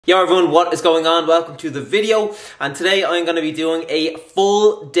Yo everyone, what is going on? Welcome to the video, and today I'm going to be doing a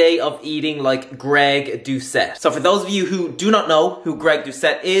full day of eating like Greg Doucette. So for those of you who do not know who Greg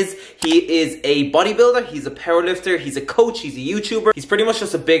Doucette is, he is a bodybuilder, he's a powerlifter, he's a coach, he's a YouTuber. He's pretty much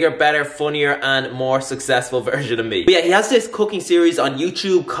just a bigger, better, funnier and more successful version of me. But yeah, he has this cooking series on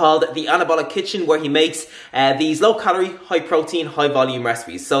YouTube called The Anabolic Kitchen, where he makes these low calorie, high protein, high volume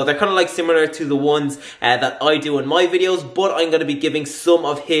recipes. So they're kind of like similar to the ones that I do in my videos, but I'm going to be giving some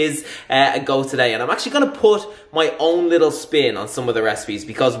of his a go today, and I'm actually going to put my own little spin on some of the recipes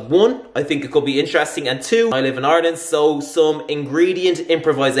because one, I think it could be interesting, and two, I live in Ireland, so some ingredient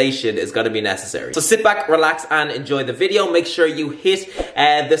improvisation is going to be necessary. So sit back, relax and enjoy the video. Make sure you hit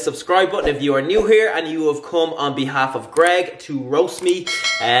the subscribe button if you are new here and you have come on behalf of Greg to roast me,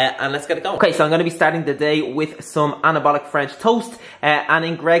 and let's get it going. Okay, so I'm going to be starting the day with some anabolic French toast, and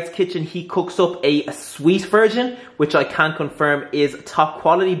in Greg's kitchen he cooks up a sweet version, which I can confirm is top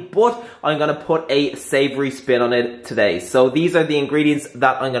quality, but I'm going to put a savoury spin on it today. So these are the ingredients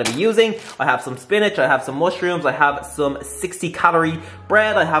that I'm going to be using. I have some spinach, I have some mushrooms, I have some 60 calorie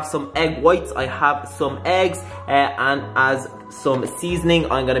bread, I have some egg whites, I have some eggs, and as some seasoning,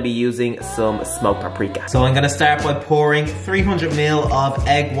 I'm going to be using some smoked paprika. So I'm going to start by pouring 300 ml of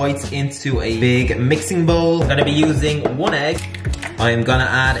egg whites into a big mixing bowl. I'm going to be using one egg. I'm gonna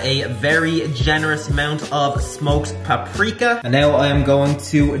add a very generous amount of smoked paprika. And now I am going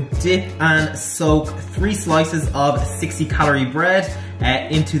to dip and soak 3 slices of 60 calorie bread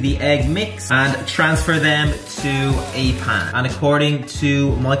into the egg mix and transfer them to a pan. And according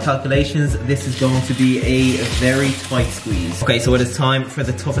to my calculations, this is going to be a very tight squeeze. Okay, so it is time for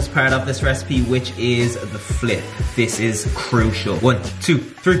the toughest part of this recipe, which is the flip. This is crucial. 1, 2,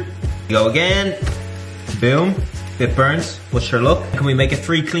 3. Go again. Boom. Bit burnt, but sure look. Can we make it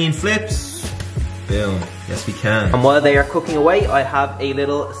 3 clean flips? Boom. Yes, we can. And while they are cooking away, I have a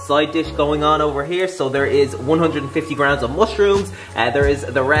little side dish going on over here. So there is 150 grams of mushrooms. There is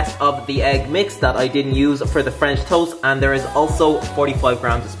the rest of the egg mix that I didn't use for the French toast. And there is also 45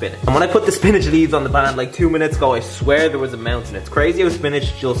 grams of spinach. And when I put the spinach leaves on the pan like 2 minutes ago, I swear there was a mountain. It's crazy how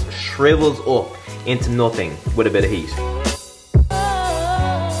spinach just shrivels up into nothing with a bit of heat.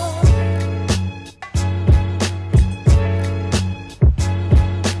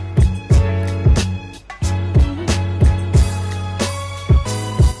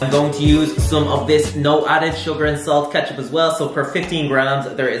 I'm going to use some of this no added sugar and salt ketchup as well. So per 15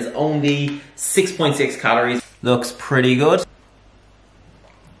 grams, there is only 6.6 calories. Looks pretty good.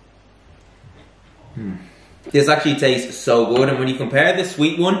 This actually tastes so good. And when you compare the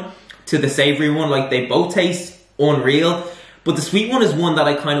sweet one to the savory one, like they both taste unreal. But the sweet one is one that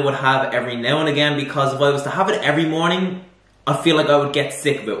I kind of would have every now and again, because if I was to have it every morning, I feel like I would get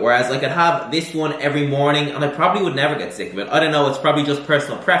sick of it, whereas I could have this one every morning and I probably would never get sick of it. I don't know, it's probably just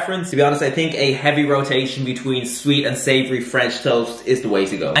personal preference. To be honest, I think a heavy rotation between sweet and savoury French toast is the way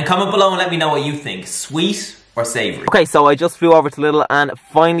to go. And comment below and let me know what you think. Sweet or savoury? Okay, so I just flew over to Lidl and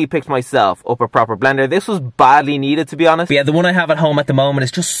finally picked myself up a proper blender. This was badly needed, to be honest. But yeah, the one I have at home at the moment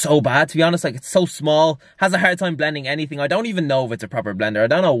is just so bad, to be honest. Like, it's so small, has a hard time blending anything. I don't even know if it's a proper blender. I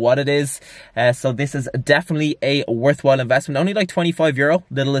don't know what it is. So this is definitely a worthwhile investment. Only like €25.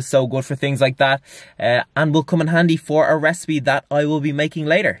 Lidl is so good for things like that. And will come in handy for a recipe that I will be making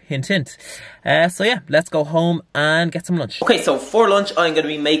later. Hint, hint. So yeah, let's go home and get some lunch. Okay, so for lunch, I'm going to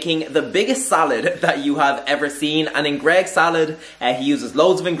be making the biggest salad that you have ever seen. And in Greg's salad, he uses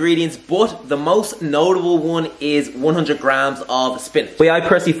loads of ingredients, but the most notable one is 100 grams of spinach. But yeah, I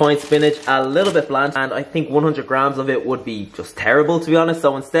personally find spinach a little bit bland, and I think 100 grams of it would be just terrible, to be honest.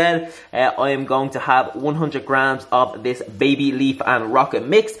 So instead, I am going to have 100 grams of this baby leaf and rocket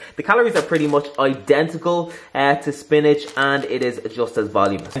mix. The calories are pretty much identical to spinach, and it is just as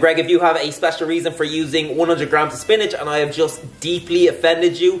voluminous. Greg, if you have a special reason for using 100 grams of spinach and I have just deeply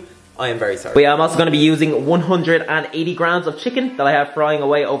offended you, I am very sorry. But yeah, I'm also going to be using 180 grams of chicken that I have frying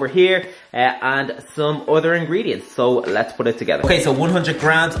away over here, and some other ingredients. So let's put it together. Okay, so 100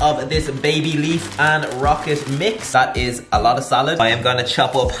 grams of this baby leaf and rocket mix. That is a lot of salad. I am going to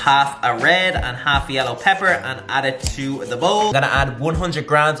chop up half a red and half a yellow pepper and add it to the bowl. I'm going to add 100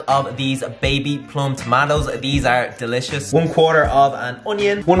 grams of these baby plum tomatoes. These are delicious. 1/4 of an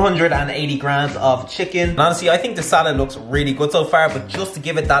onion, 180 grams of chicken. And honestly, I think the salad looks really good so far, but just to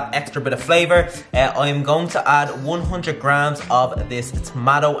give it that extra bit of flavor, I am going to add 100 grams of this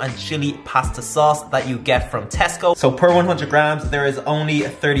tomato and chili pasta sauce that you get from Tesco. So per 100 grams, there is only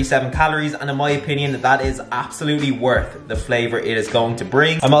 37 calories, and in my opinion, that is absolutely worth the flavor it is going to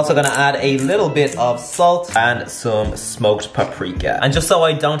bring. I'm also gonna add a little bit of salt and some smoked paprika. And just so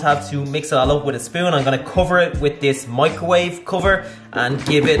I don't have to mix it all up with a spoon, I'm gonna cover it with this microwave cover and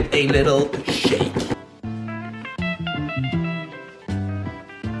give it a little shake.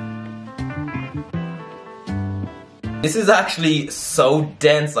 This is actually so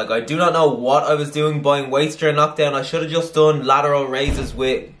dense. Like, I do not know what I was doing buying weights during lockdown. I should have just done lateral raises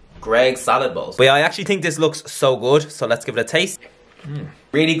with Greg's salad bowls. But yeah, I actually think this looks so good, so let's give it a taste.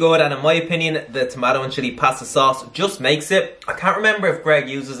 Really good, and in my opinion, the tomato and chili pasta sauce just makes it. I can't remember if Greg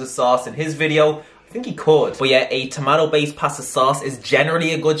uses a sauce in his video. I think he could. But yeah, a tomato-based pasta sauce is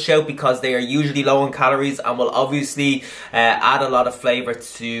generally a good shout because they are usually low in calories and will obviously add a lot of flavor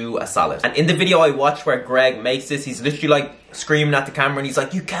to a salad. And in the video I watched where Greg makes this, he's literally like screaming at the camera and he's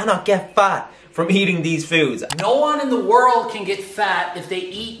like, you cannot get fat from eating these foods. No one in the world can get fat if they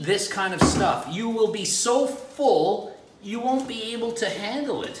eat this kind of stuff. You will be so full, you won't be able to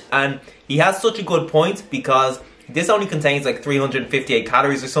handle it. And he has such a good point because this only contains like 358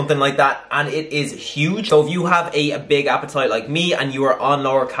 calories or something like that, and it is huge. So if you have a big appetite like me and you are on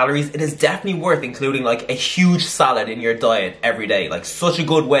lower calories, it is definitely worth including like a huge salad in your diet every day. Like, such a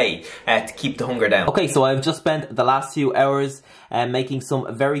good way to keep the hunger down. Okay, so I've just spent the last few hours making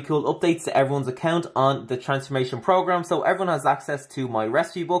some very cool updates to everyone's account on the transformation program. So everyone has access to my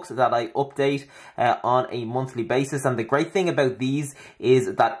recipe books that I update on a monthly basis. And the great thing about these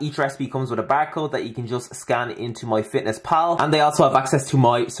is that each recipe comes with a barcode that you can just scan into my Fitness Pal. And they also have access to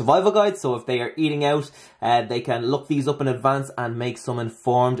my survival guide. So if they are eating out, they can look these up in advance and make some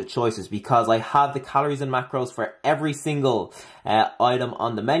informed choices, because I have the calories and macros for every single item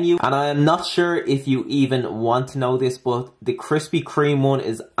on the menu. And I am not sure if you even want to know this, but the Krispy Kreme one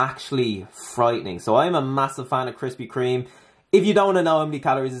is actually frightening. So I'm a massive fan of Krispy Kreme. If you don't want to know how many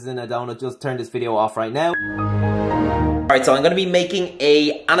calories is in a donut, just turn this video off right now. Alright, so I'm going to be making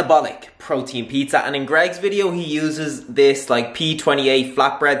a anabolic protein pizza, and in Greg's video he uses this like P28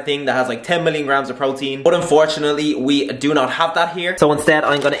 flatbread thing that has like 10 million grams of protein, but unfortunately we do not have that here. So instead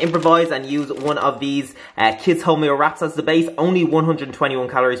I'm going to improvise and use one of these kids home meal wraps as the base. Only 121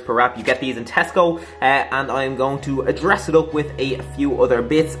 calories per wrap. You get these in Tesco, and I'm going to dress it up with a few other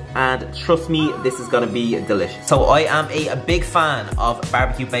bits, and trust me, this is going to be delicious. So I am a big fan of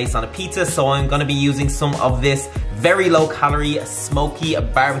barbecue base on a pizza, so I'm going to be using some of this very low calorie smoky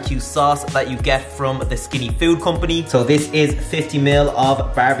barbecue sauce that you get from the Skinny Food Company. So this is 50 ml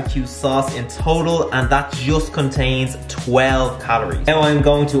of barbecue sauce in total, and that just contains 12 calories. Now I'm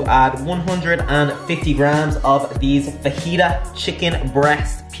going to add 150 grams of these fajita chicken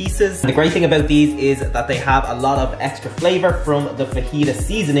breast pieces. The great thing about these is that they have a lot of extra flavor from the fajita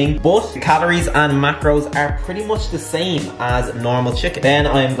seasoning, but the calories and macros are pretty much the same as normal chicken. Then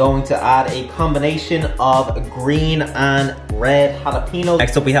I'm going to add a combination of green and red jalapenos.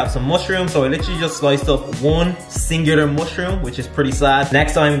 Next up we have some mushrooms, so I literally just sliced up one singular mushroom, which is pretty sad.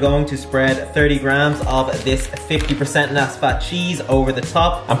 Next I'm going to spread 30 grams of this 50% less fat cheese over the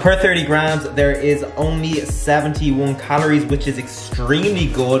top, and per 30 grams there is only 71 calories, which is extremely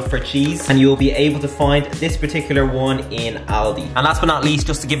good for cheese, and you'll be able to find this particular one in Aldi. And last but not least,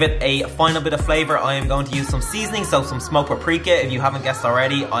 just to give it a final bit of flavor, I am going to use some seasoning, so some smoked paprika. If you haven't guessed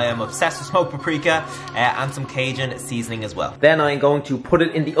already, I am obsessed with smoked paprika, and some Cajun seasoning as well. Then I'm going to put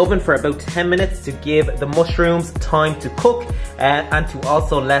it in the oven for about 10 minutes to give the mushrooms time to cook, and to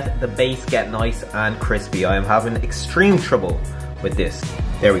also let the base get nice and crispy. I am having extreme trouble with this.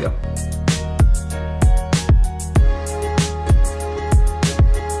 There we go.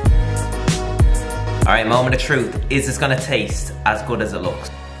 Alright, moment of truth. Is this gonna taste as good as it looks?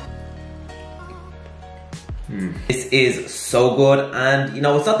 This is so good, and you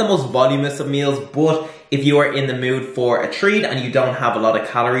know, it's not the most voluminous of meals, but if you are in the mood for a treat and you don't have a lot of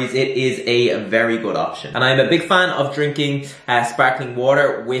calories, it is a very good option. And I'm a big fan of drinking sparkling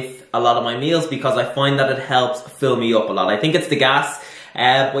water with a lot of my meals because I find that it helps fill me up a lot. I think it's the gas.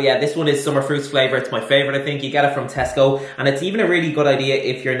 But yeah, this one is summer fruits flavor. It's my favorite, I think. You get it from Tesco, and it's even a really good idea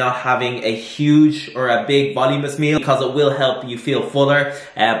if you're not having a huge or a big voluminous meal, because it will help you feel fuller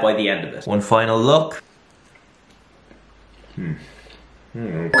by the end of it. One final look.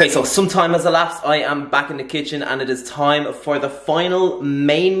 Okay, so some time has elapsed. I am back in the kitchen and it is time for the final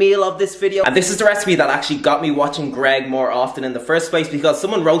main meal of this video. And this is the recipe that actually got me watching Greg more often in the first place, because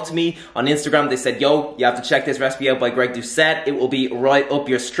someone wrote to me on Instagram. They said, yo, you have to check this recipe out by Greg Doucette. It will be right up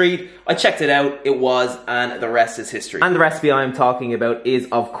your street. I checked it out, it was, and the rest is history. And the recipe I'm talking about is,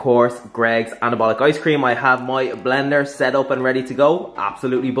 of course, Greg's Anabolic ice cream. I have my blender set up and ready to go,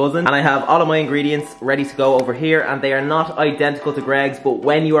 absolutely buzzing. And I have all of my ingredients ready to go over here, and they are not identical to Greg's, but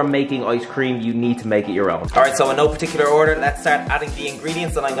when you are making ice cream, you need to make it your own. Alright, so in no particular order, let's start adding the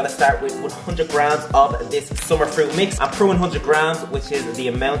ingredients, and I'm gonna start with 100 grams of this summer fruit mix. I'm proving 100 grams, which is the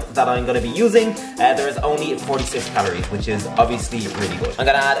amount that I'm gonna be using. There is only 46 calories, which is obviously really good. I'm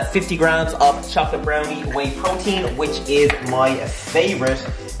gonna add 50 grams of chocolate brownie whey protein, which is my favorite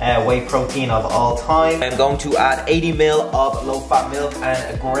whey protein of all time. I'm going to add 80 ml of low-fat milk,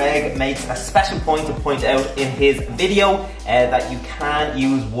 and Greg makes a special point to point out in his video that you can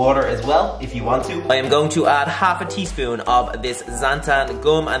use water as well if you want to. I am going to add half a teaspoon of this xanthan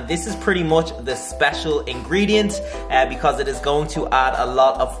gum, and this is pretty much the special ingredient because it is going to add a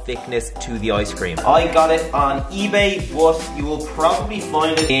lot of thickness to the ice cream. I got it on eBay, but you will probably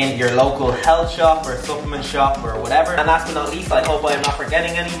find it in your local health shop or supplement shop or whatever. And last but not least, I hope I am not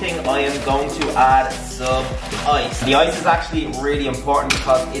forgetting anything, I am going to add some ice. The ice is actually really important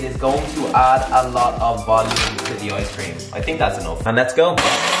because it is going to add a lot of volume to the ice cream. I think that's enough. And let's go.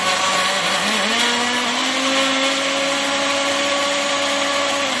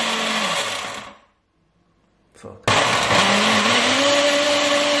 Fuck.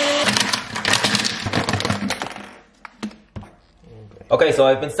 Okay, so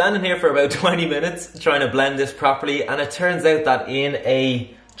I've been standing here for about 20 minutes trying to blend this properly, and it turns out that in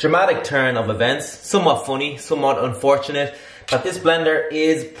a dramatic turn of events, somewhat funny, somewhat unfortunate, that this blender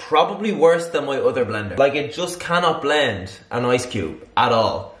is probably worse than my other blender. Like, it just cannot blend an ice cube at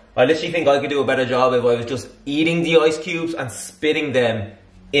all. I literally think I could do a better job if I was just eating the ice cubes and spitting them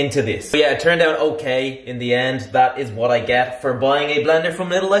into this. But yeah, it turned out okay in the end. That is what I get for buying a blender from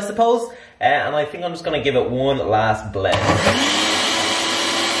Lidl, I suppose. And I think I'm just gonna give it one last blend.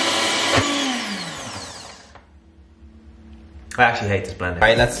 I actually hate this blender.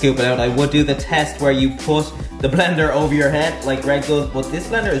 Alright, let's scoop it out. I would do the test where you put the blender over your head like Greg does, but this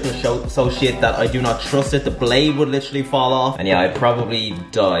blender is just so shit that I do not trust it. The blade would literally fall off, and yeah, I'd probably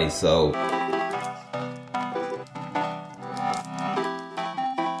die, so.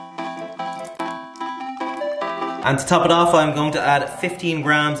 And to top it off, I'm going to add 15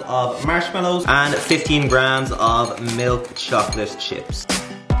 grams of marshmallows and 15 grams of milk chocolate chips.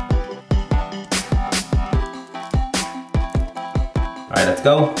 Alright, let's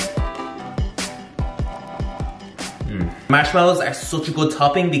go. Marshmallows are such a good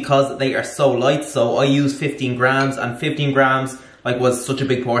topping because they are so light, so I use 15 grams, and 15 grams was such a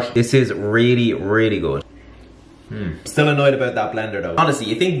big portion. This is really, really good. Still annoyed about that blender though. Honestly,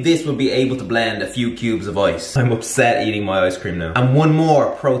 you think this would be able to blend a few cubes of ice? I'm upset eating my ice cream now. And one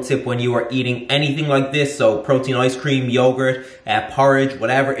more pro tip when you are eating anything like this, so protein ice cream, yogurt, porridge,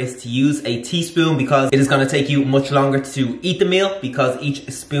 whatever, is to use a teaspoon, because it is going to take you much longer to eat the meal because each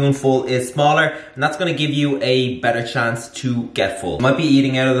spoonful is smaller, and that's going to give you a better chance to get full. Might be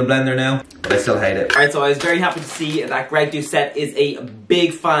eating out of the blender now, but I still hate it. Alright, so I was very happy to see that Greg Doucette is a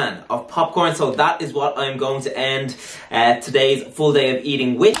big fan of popcorn, so that is what I'm going to end today's full day of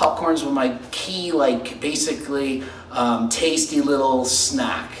eating with. Popcorns were my key, basically tasty little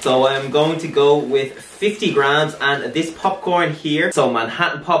snack. So I'm going to go with 50 grams, and this popcorn here, so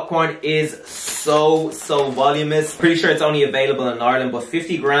Manhattan popcorn, is so voluminous. Pretty sure it's only available in Ireland, but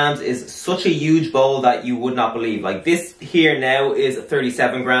 50 grams is such a huge bowl that you would not believe. Like, this here now is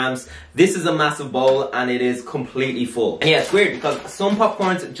 37 grams. This is a massive bowl and it is completely full. And yeah, it's weird because some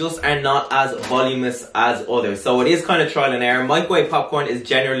popcorns just are not as voluminous as others. So it is kind of trial and error. Microwave popcorn is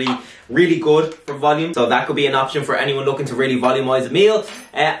generally really good for volume, so that could be an option for anyone looking to really volumize a meal.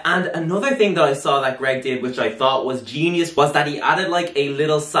 And another thing that I saw that Greg did, which I thought was genius, was that he added a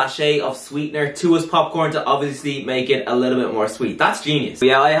little sachet of sweetener to his popcorn to obviously make it a little bit more sweet. That's genius. But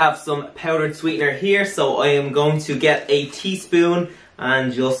yeah, I have some powdered sweetener here, so I am going to get a teaspoon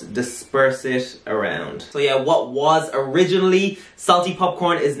and just disperse it around. So yeah, what was originally salty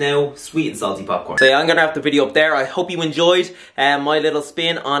popcorn is now sweet and salty popcorn. So yeah, I'm gonna have the video up there. I hope you enjoyed my little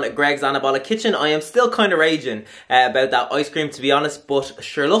spin on Greg's Anabolic Kitchen. I am still kind of raging about that ice cream, to be honest, but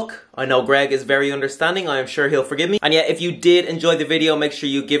sure, look, I know Greg is very understanding. I am sure he'll forgive me. And yeah, if you did enjoy the video, make sure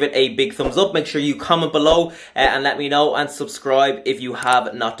you give it a big thumbs up. Make sure you comment below and let me know, and subscribe if you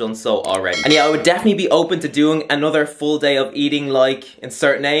have not done so already. And yeah, I would definitely be open to doing another full day of eating like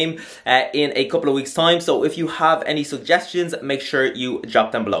insert name, in a couple of weeks time. So if you have any suggestions, make sure you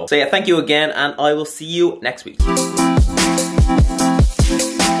drop them below. So yeah, thank you again, and I will see you next week.